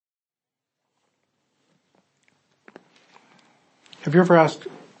Have you ever asked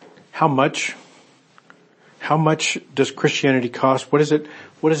how much does Christianity cost? What is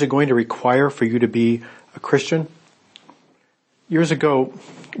it going to require for you to be a Christian? Years ago,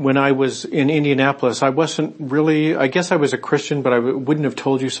 when I was in Indianapolis, I wasn't really, I guess I was a Christian, but I wouldn't have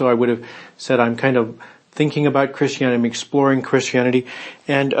told you so. I would have said I'm kind of thinking about Christianity, I'm exploring Christianity.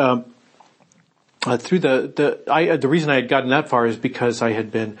 And through the reason I had gotten that far is because I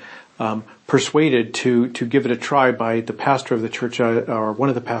had been persuaded to give it a try by the pastor of the church, or one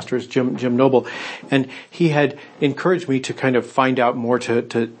of the pastors, Jim Noble, and he had encouraged me to kind of find out more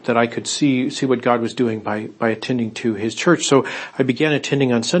that I could see what God was doing by attending to his church. So I began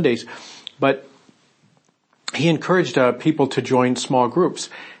attending on Sundays, but he encouraged people to join small groups.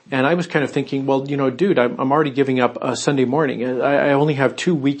 And I was kind of thinking, well, dude, I'm already giving up a Sunday morning. I only have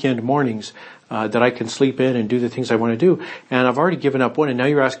 2 weekend mornings that I can sleep in and do the things I want to do. And I've already given up one, and now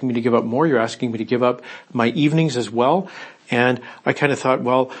you're asking me to give up more. You're asking me to give up my evenings as well. And I kind of thought,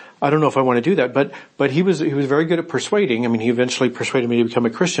 well, I don't know if I want to do that. But he was very good at persuading. I mean, he eventually persuaded me to become a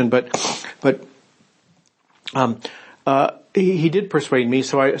Christian, he did persuade me,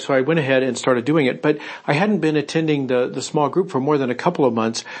 so I went ahead and started doing it. But I hadn't been attending the small group for more than a couple of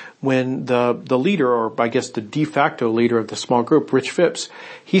months when the leader, or I guess the de facto leader of the small group, Rich Phipps,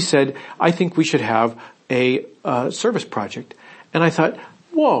 he said, I think we should have a service project. And I thought,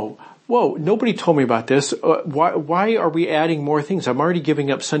 whoa, nobody told me about this. Why are we adding more things? I'm already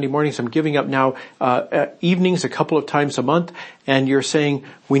giving up Sunday mornings. I'm giving up now evenings a couple of times a month. And you're saying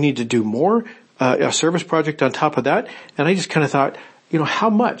we need to do more? A service project on top of that. And I just kind of thought,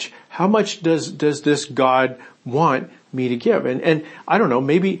 how much does this God want me to give? And I don't know,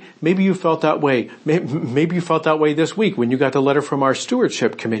 maybe you felt that way. Maybe you felt that way this week when you got the letter from our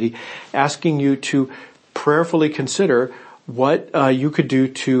stewardship committee asking you to prayerfully consider what you could do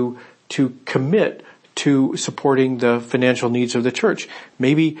to commit to supporting the financial needs of the church.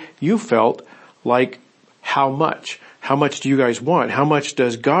 Maybe you felt like, how much? How much do you guys want? How much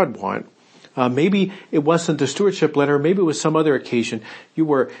does God want? Maybe it wasn't the stewardship letter. Maybe it was some other occasion. You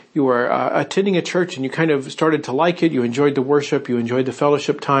were attending a church and you kind of started to like it. You enjoyed the worship. You enjoyed the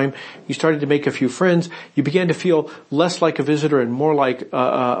fellowship time. You started to make a few friends. You began to feel less like a visitor and more like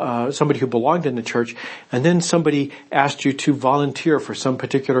somebody who belonged in the church. And then somebody asked you to volunteer for some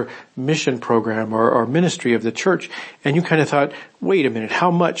particular mission program or ministry of the church. And you kind of thought, wait a minute, how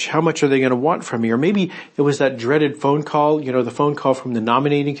much are they going to want from me? Or maybe it was that dreaded phone call, the phone call from the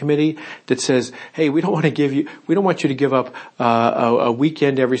nominating committee that says, hey, we don't want you to give up a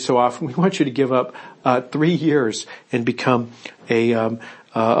weekend every so often. We want you to give up 3 years and become a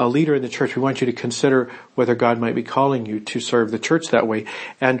leader in the church. We want you to consider whether God might be calling you to serve the church that way.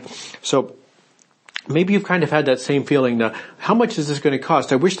 And so maybe you've kind of had that same feeling now. How much is this going to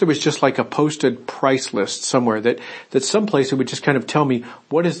cost? I wish there was just like a posted price list somewhere that someplace it would just kind of tell me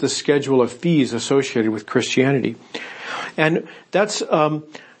what is the schedule of fees associated with Christianity. And that's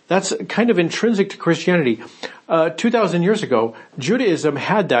kind of intrinsic to Christianity. 2,000 years ago, Judaism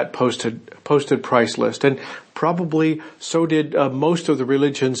had that posted price list, and probably so did most of the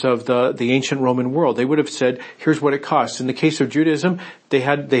religions of the ancient Roman world. They would have said, here's what it costs. In the case of Judaism, they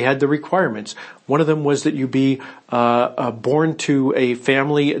had the requirements. One of them was that you be born to a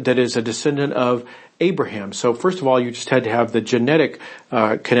family that is a descendant of Abraham. So first of all, you just had to have the genetic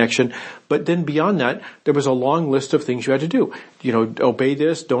connection. But then beyond that, there was a long list of things you had to do. Obey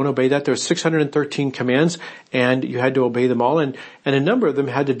this, don't obey that. There's 613 commands, and you had to obey them all. And a number of them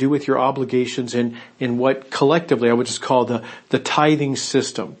had to do with your obligations in what collectively I would just call the tithing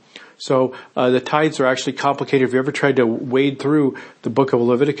system. So the tithes are actually complicated. If you ever tried to wade through the book of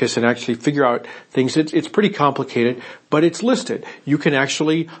Leviticus and actually figure out things, it's pretty complicated, but it's listed. You can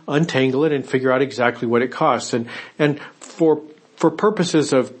actually untangle it and figure out exactly what it costs. And for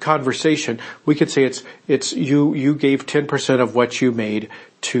purposes of conversation, we could say it's you gave 10% of what you made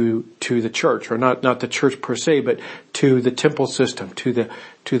to the church, or not the church per se, but to the temple system, to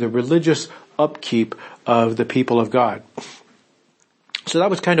the religious upkeep of the people of God. So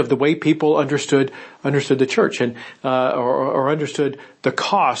that was kind of the way people understood the church and or understood the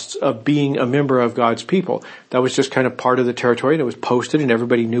costs of being a member of God's people. That was just kind of part of the territory, and it was posted, and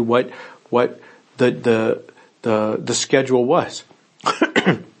everybody knew what the schedule was.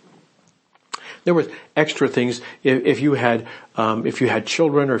 There was extra things if you had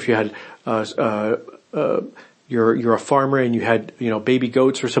children, or if you had you're a farmer and you had, baby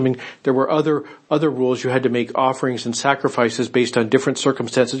goats or something. There were other rules. You had to make offerings and sacrifices based on different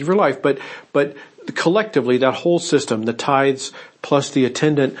circumstances of your life. But collectively, that whole system, the tithes plus the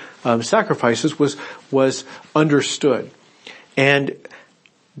attendant sacrifices, was understood. And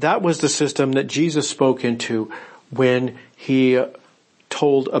that was the system that Jesus spoke into when he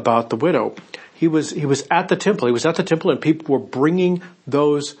told about the widow. He was at the temple. He was at the temple, and people were bringing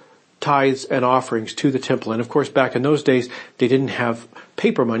those tithes and offerings to the temple. And of course, back in those days, they didn't have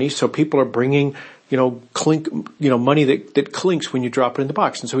paper money, so people are bringing, money that clinks when you drop it in the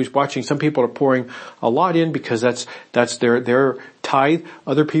box. And so he's watching. Some people are pouring a lot in because that's their tithe.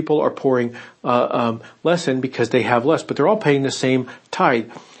 Other people are pouring less in because they have less, but they're all paying the same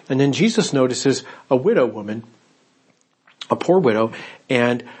tithe. And then Jesus notices a widow woman, a poor widow,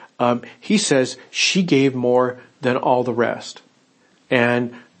 and he says she gave more than all the rest.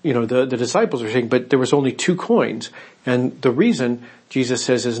 And the disciples are saying, but there was only 2 coins. And the reason, Jesus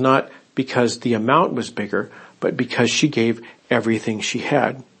says, is not because the amount was bigger, but because she gave everything she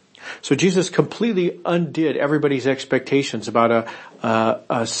had. So Jesus completely undid everybody's expectations about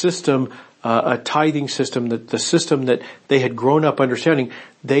a system, a tithing system, the system that they had grown up understanding.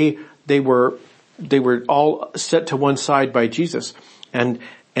 They were all set to one side by Jesus. And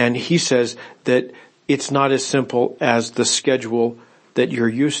he says that it's not as simple as the schedule that you're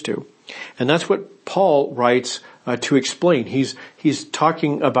used to. And that's what Paul writes to explain. He's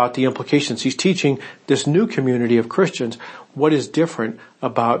talking about the implications. He's teaching this new community of Christians what is different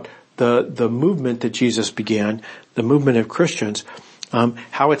about the movement that Jesus began, the movement of Christians,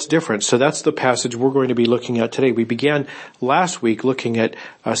 how it's different. So that's the passage we're going to be looking at today. We began last week looking at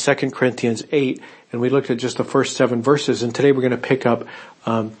 2 Corinthians 8, and we looked at just the first 7 verses, and today we're going to pick up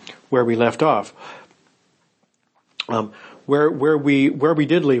where we left off. Where we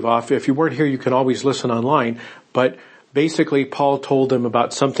did leave off, if you weren't here, you can always listen online, but basically Paul told them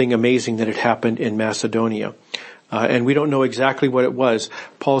about something amazing that had happened in Macedonia. And we don't know exactly what it was.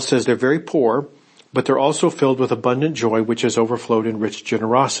 Paul says they're very poor, but they're also filled with abundant joy, which has overflowed in rich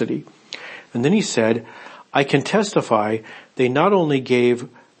generosity. And then he said, I can testify they not only gave,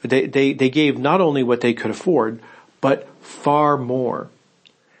 they gave not only what they could afford, but far more.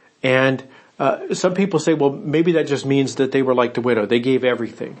 And some people say, well, maybe that just means that they were like the widow. They gave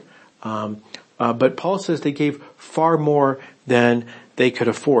everything. But Paul says they gave far more than they could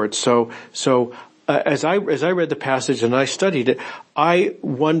afford. So as I read the passage and I studied it, I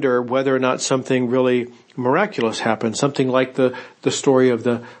wonder whether or not something really miraculous happened, something like the story of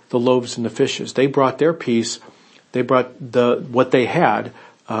the loaves and the fishes. They brought their piece. They brought what they had.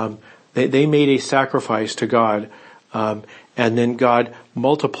 They made a sacrifice to God. And then God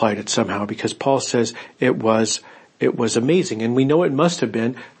multiplied it somehow, because Paul says it was amazing. And we know it must have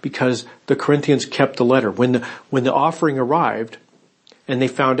been because the Corinthians kept the letter. When the offering arrived and they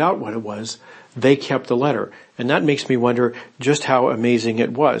found out what it was, they kept the letter. And that makes me wonder just how amazing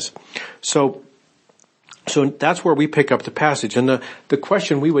it was. So that's where we pick up the passage. And the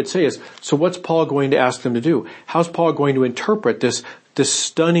question we would say is, so what's Paul going to ask them to do? How's Paul going to interpret this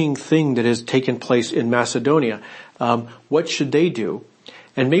stunning thing that has taken place in Macedonia? What should they do?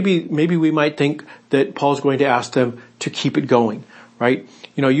 And maybe we might think that Paul's going to ask them to keep it going, right?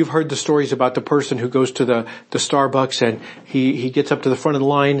 You've heard the stories about the person who goes to the Starbucks and he gets up to the front of the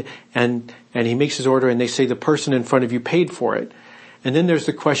line and he makes his order and they say the person in front of you paid for it. And then there's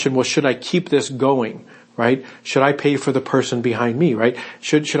the question, well, should I keep this going? Right? Should I pay for the person behind me, right?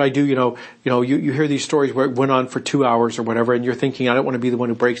 Should I do, you hear these stories where it went on for 2 hours or whatever, and you're thinking, I don't want to be the one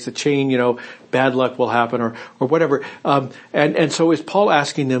who breaks the chain, bad luck will happen or whatever. And so is Paul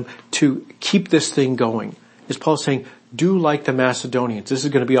asking them to keep this thing going? Is Paul saying, do like the Macedonians? This is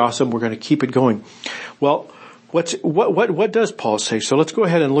going to be awesome. We're going to keep it going. Well, what does Paul say? So let's go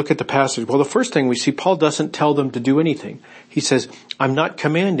ahead and look at the passage. Well, the first thing we see, Paul doesn't tell them to do anything. He says, I'm not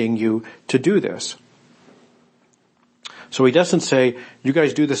commanding you to do this. So he doesn't say, you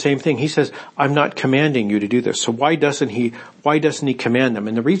guys do the same thing. He says, I'm not commanding you to do this. So why doesn't he command them?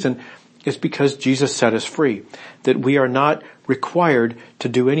 And the reason is because Jesus set us free, that we are not required to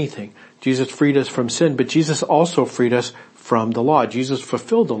do anything. Jesus freed us from sin, but Jesus also freed us from the law. Jesus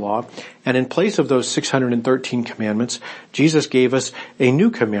fulfilled the law, and in place of those 613 commandments, Jesus gave us a new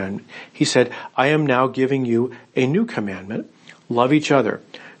commandment. He said, I am now giving you a new commandment. Love each other.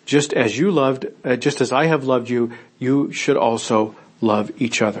 Just as I have loved you, you should also love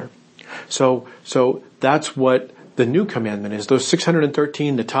each other. So that's what the new commandment is. Those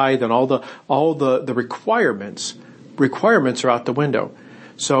 613, the tithe, and all the requirements are out the window.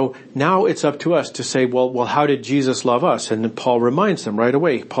 So now it's up to us to say, well, how did Jesus love us? And then Paul reminds them right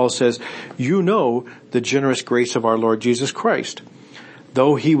away. Paul says, you know the generous grace of our Lord Jesus Christ.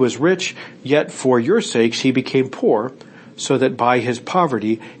 Though he was rich, yet for your sakes he became poor, so that by his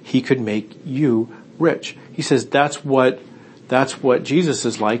poverty he could make you rich. He says that's what Jesus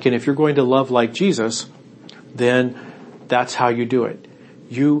is like, and if you're going to love like Jesus, then that's how you do it.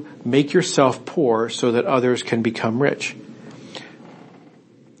 You make yourself poor so that others can become rich.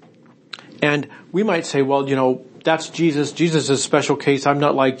 And we might say, well, that's Jesus. Jesus is a special case. I'm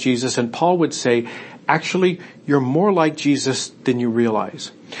not like Jesus. And Paul would say, actually, you're more like Jesus than you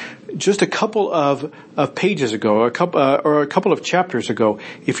realize. Just a couple of pages ago, a couple of chapters ago,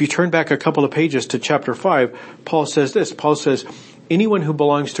 if you turn back a couple of pages to chapter 5, Paul says this. Paul says, anyone who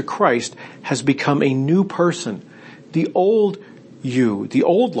belongs to Christ has become a new person. The old you, the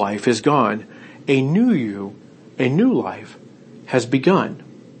old life is gone. A new you, a new life has begun.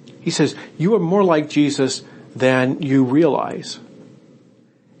 He says, you are more like Jesus than you realize.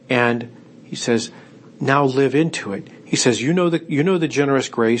 And he says, now live into it. He says, you know the generous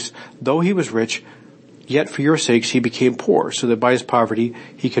grace, though he was rich, yet for your sakes he became poor, so that by his poverty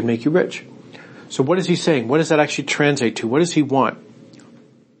he could make you rich. So what is he saying? What does that actually translate to? What does he want?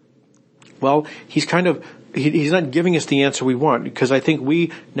 Well, he's not giving us the answer we want, because I think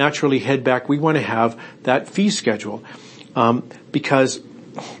we naturally head back. We want to have that fee schedule, because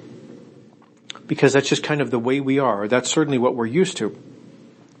that's just kind of the way we are. That's certainly what we're used to.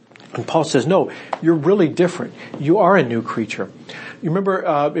 And Paul says, no, you're really different. You are a new creature. You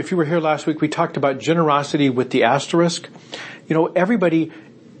remember, if you were here last week, we talked about generosity with the asterisk. Everybody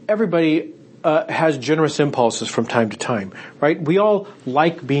has generous impulses from time to time, right? We all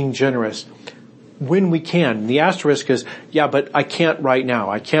like being generous when we can. The asterisk is, yeah, but I can't right now.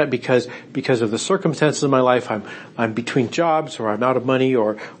 I can't because of the circumstances of my life. I'm between jobs, or I'm out of money,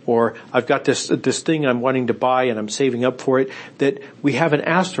 or I've got this thing I'm wanting to buy and I'm saving up for it. That we have an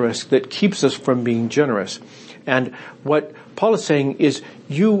asterisk that keeps us from being generous. And what Paul is saying is,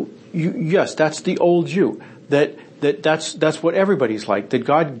 yes, that's the old you. That's what everybody's like. That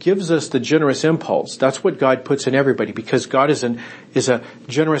God gives us the generous impulse. That's what God puts in everybody, because God is a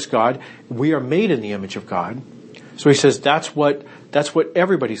generous God. We are made in the image of God. So he says that's what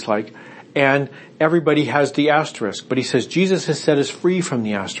everybody's like, and everybody has the asterisk. But he says Jesus has set us free from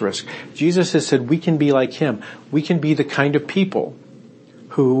the asterisk. Jesus has said we can be like him. We can be the kind of people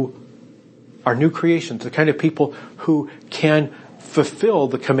who are new creations, the kind of people who can fulfill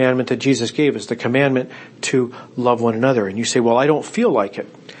the commandment that Jesus gave us, the commandment to love one another. And you say, well, I don't feel like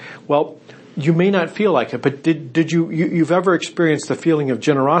it. Well, you may not feel like it, but did you've ever experienced the feeling of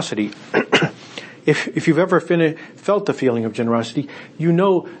generosity? If you've ever felt the feeling of generosity, you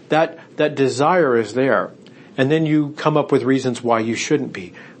know that desire is there. And then you come up with reasons why you shouldn't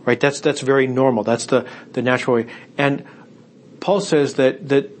be, right? That's very normal. That's the natural way. And Paul says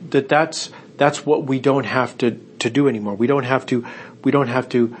that's what we don't have to do anymore. We don't have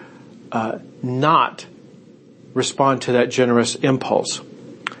to not respond to that generous impulse.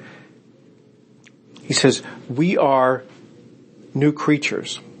 He says, we are new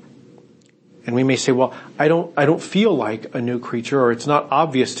creatures. And we may say, well, I don't feel like a new creature, or it's not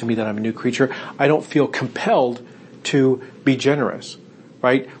obvious to me that I'm a new creature. I don't feel compelled to be generous,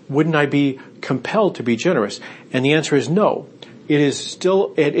 right? Wouldn't I be compelled to be generous? And the answer is no. It is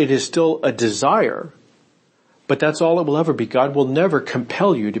still a desire, but that's all it will ever be. God will never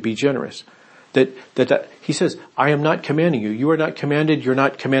compel you to be generous. That he says, I am not commanding you. You are not commanded. You're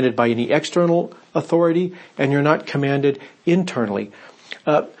not commanded by any external authority, and you're not commanded internally.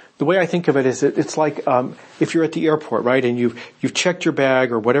 The way I think of it is it's like if you're at the airport, right, and you've checked your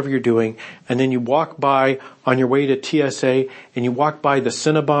bag or whatever you're doing, and then you walk by on your way to TSA, and you walk by the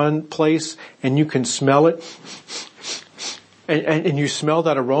Cinnabon place, and you can smell it, and you smell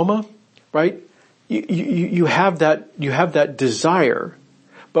that aroma, right? You have that desire,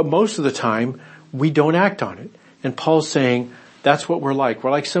 but most of the time we don't act on it. And Paul's saying that's what we're like.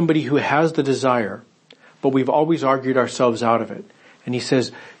 We're like somebody who has the desire, but we've always argued ourselves out of it. And he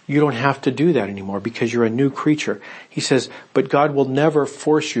says, you don't have to do that anymore because you're a new creature. He says, but God will never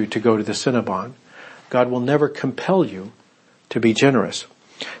force you to go to the Cinnabon. God will never compel you to be generous.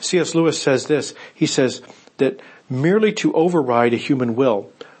 C.S. Lewis says this. He says that merely to override a human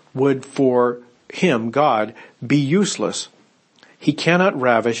will would for him, God, be useless. He cannot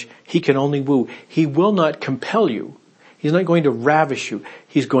ravish. He can only woo. He will not compel you. He's not going to ravish you.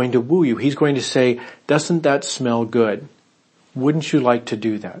 He's going to woo you. He's going to say, doesn't that smell good? Wouldn't you like to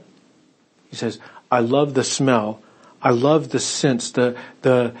do that? He says, I love the smell. I love the sense,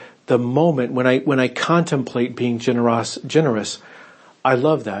 the moment when I contemplate being generous. I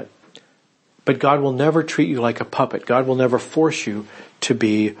love that. But God will never treat you like a puppet. God will never force you to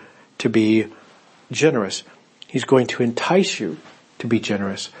be generous. He's going to entice you to be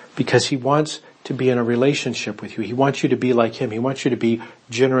generous because he wants to be in a relationship with you. He wants you to be like him. He wants you to be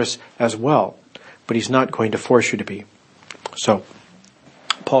generous as well. But he's not going to force you to be. So,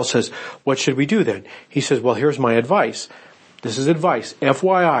 Paul says, what should we do then? He says, well, here's my advice. This is advice.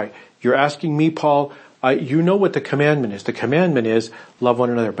 FYI, you're asking me, Paul, You know what the commandment is. The commandment is love one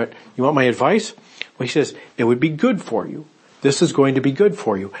another. But you want my advice? Well, he says, it would be good for you. This is going to be good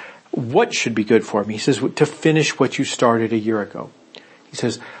for you. What should be good for me? He says, to finish what you started a year ago. He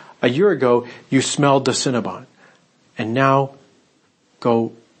says, a year ago, you smelled the Cinnabon. And now,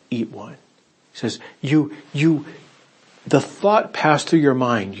 go eat one. He says, the thought passed through your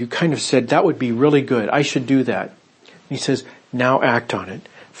mind. You kind of said, that would be really good. I should do that. And he says, now act on it.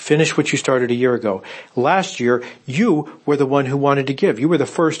 Finish what you started a year ago. Last year, you were the one who wanted to give. You were the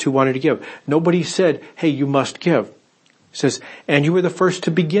first who wanted to give. Nobody said, hey, you must give. He says, and you were the first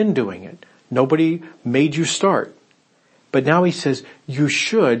to begin doing it. Nobody made you start. But now he says, you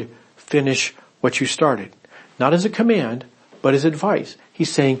should finish what you started. Not as a command, but as advice.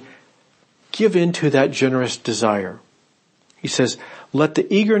 He's saying, give in to that generous desire. He says, let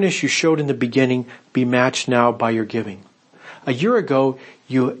the eagerness you showed in the beginning be matched now by your giving. A year ago,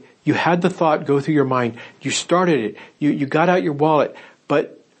 you had the thought go through your mind. You started it. You got out your wallet,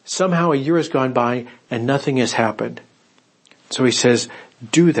 but somehow a year has gone by and nothing has happened. So he says,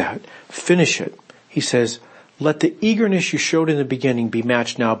 do that. Finish it. He says, let the eagerness you showed in the beginning be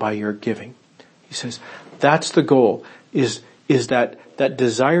matched now by your giving. He says, that's the goal, is that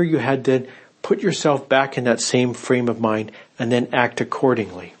desire you had then. Put yourself back in that same frame of mind and then act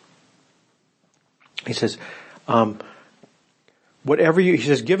accordingly. He says, he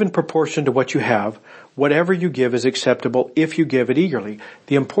says, give in proportion to what you have. Whatever you give is acceptable if you give it eagerly.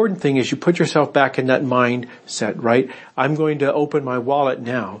 The important thing is you put yourself back in that mindset, right? I'm going to open my wallet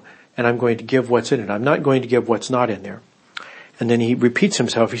now and I'm going to give what's in it. I'm not going to give what's not in there. And then he repeats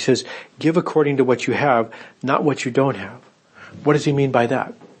himself. He says, give according to what you have, not what you don't have. What does he mean by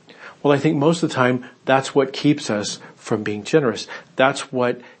that? Well, I think most of the time that's what keeps us from being generous. That's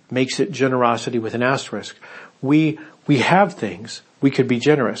what makes it generosity with an asterisk. We have things we could be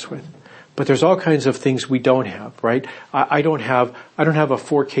generous with, but there's all kinds of things we don't have, right? I don't have a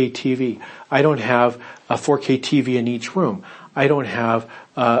 4K TV. I don't have a 4K TV in each room. I don't have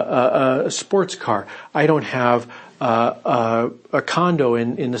a sports car. I don't have a condo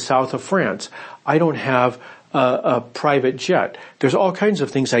in the south of France. I don't have a private jet. There's all kinds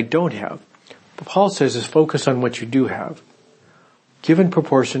of things I don't have. But Paul says is focus on what you do have. Give in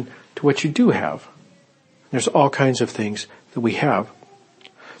proportion to what you do have. There's all kinds of things that we have.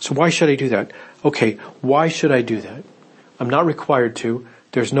 So why should I do that? Okay, why should I do that? I'm not required to.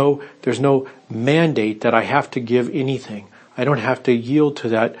 There's no mandate that I have to give anything. I don't have to yield to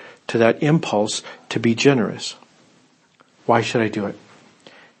that impulse to be generous. Why should I do it?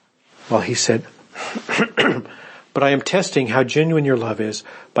 Well, he said, but I am testing how genuine your love is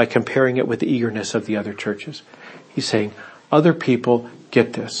by comparing it with the eagerness of the other churches. He's saying, other people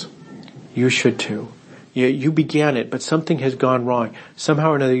get this. You should too. You began it, but something has gone wrong.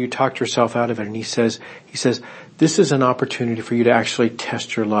 Somehow or another you talked yourself out of it. And he says, this is an opportunity for you to actually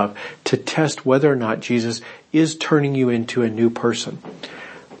test your love, to test whether or not Jesus is turning you into a new person.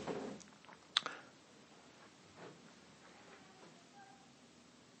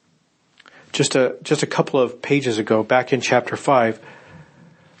 Just a couple of pages ago, back in chapter 5,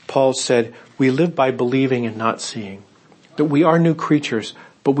 Paul said, we live by believing and not seeing. That we are new creatures,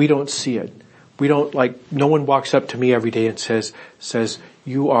 but we don't see it. We don't, no one walks up to me every day and says,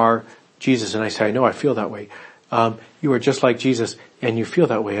 you are Jesus. And I say, I know, I feel that way. You are just like Jesus and you feel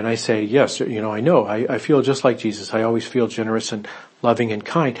that way. And I say, yes, I know, I feel just like Jesus. I always feel generous and loving and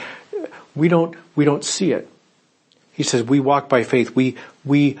kind. We don't see it. He says we walk by faith.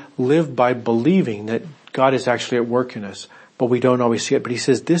 We live by believing that God is actually at work in us, but we don't always see it. But he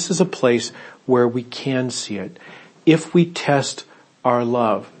says this is a place where we can see it. If we test our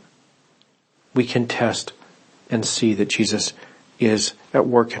love, we can test and see that Jesus is at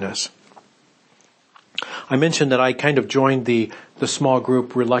work in us. I mentioned that I kind of joined the small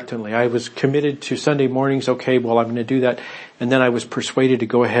group reluctantly. I was committed to Sunday mornings. Okay, well, I'm going to do that. And then I was persuaded to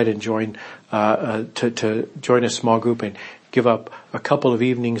go ahead and join, to join a small group and give up a couple of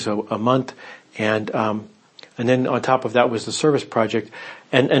evenings a month. And then on top of that was the service project.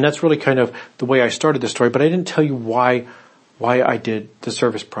 And that's really kind of the way I started the story. But I didn't tell you why I did the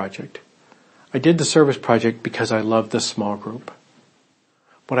service project. I did the service project because I loved the small group.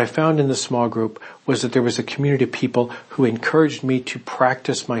 What I found in the small group was that there was a community of people who encouraged me to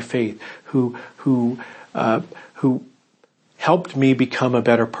practice my faith, who helped me become a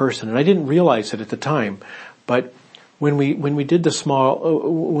better person. And I didn't realize it at the time, but when we did the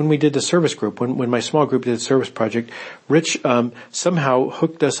service group, when my small group did the service project, Rich somehow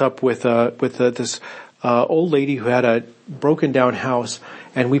hooked us up with this old lady who had a broken down house,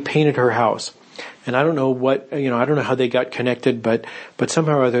 and we painted her house. And I don't know I don't know how they got connected, but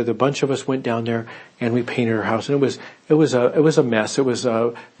somehow or other, the bunch of us went down there and we painted our house. And it was a mess. It was,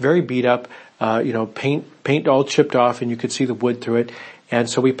 very beat up, paint all chipped off and you could see the wood through it. And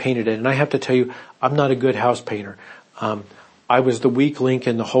so we painted it. And I have to tell you, I'm not a good house painter. I was the weak link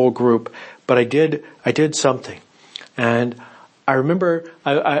in the whole group, but I did something. And I remember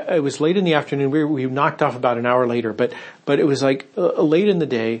it was late in the afternoon. We knocked off about an hour later, but it was like late in the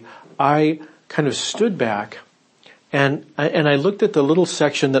day. I kind of stood back and I looked at the little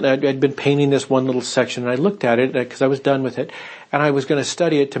section that I'd been painting, this one little section, and I looked at it because I was done with it and I was going to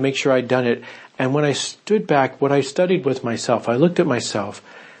study it to make sure I'd done it. And when I stood back, what I studied was myself. I looked at myself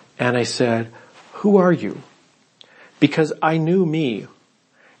and I said, who are you? Because I knew me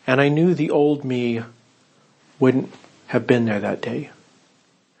and I knew the old me wouldn't have been there that day.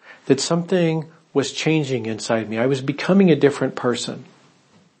 That something was changing inside me. I was becoming a different person.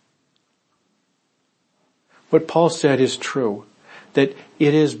 What Paul said is true, that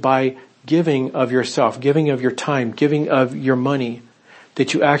it is by giving of yourself, giving of your time, giving of your money,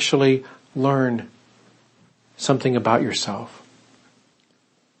 that you actually learn something about yourself.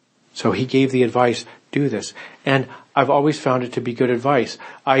 So he gave the advice, do this. And I've always found it to be good advice.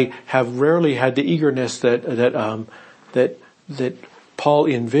 I have rarely had the eagerness that Paul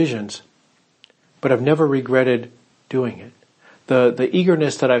envisions, but I've never regretted doing it. The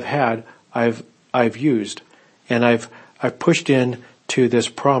eagerness that I've had, I've used. And I've pushed in to this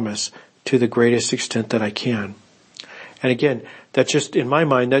promise to the greatest extent that I can. And again, that just, in my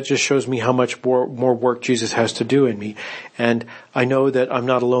mind, that just shows me how much more work Jesus has to do in me. And I know that I'm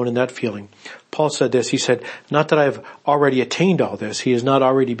not alone in that feeling. Paul said this, he said, not that I've already attained all this. He has not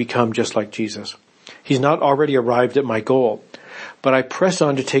already become just like Jesus. He's not already arrived at my goal. But I press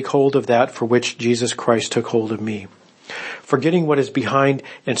on to take hold of that for which Jesus Christ took hold of me. Forgetting what is behind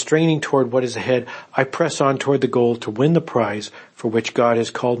and straining toward what is ahead, I press on toward the goal to win the prize for which God has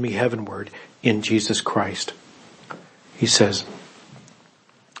called me heavenward in Jesus Christ. He says,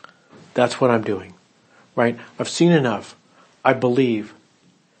 that's what I'm doing, right? I've seen enough. I believe.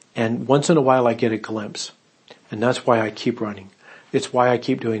 And once in a while I get a glimpse. And that's why I keep running. It's why I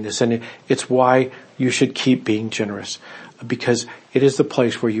keep doing this. And it's why you should keep being generous. Because it is the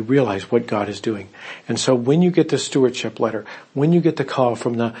place where you realize what God is doing. And so when you get the stewardship letter, when you get the call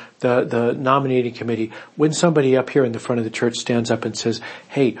from the nominating committee, when somebody up here in the front of the church stands up and says,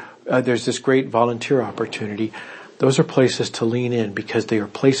 hey, there's this great volunteer opportunity, those are places to lean in because they are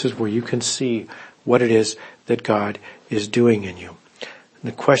places where you can see what it is that God is doing in you.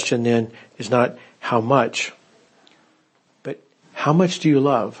 And the question then is not how much, but how much do you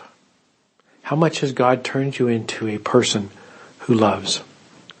love? How much has God turned you into a person who loves?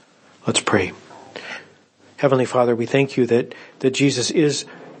 Let's pray. Heavenly Father, we thank you that Jesus is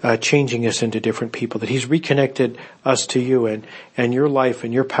changing us into different people, that he's reconnected us to you and your life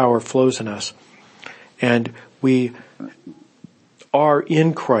and your power flows in us. And we are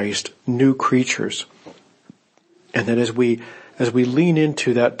in Christ new creatures. And that as we lean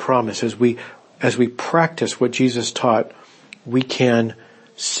into that promise, as we practice what Jesus taught, we can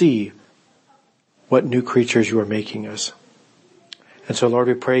see what new creatures you are making us. And so, Lord,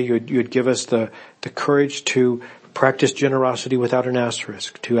 we pray you'd give us the courage to practice generosity without an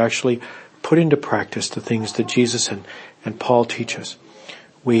asterisk, to actually put into practice the things that Jesus and Paul teach us.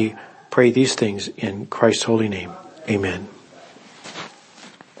 We pray these things in Christ's holy name. Amen.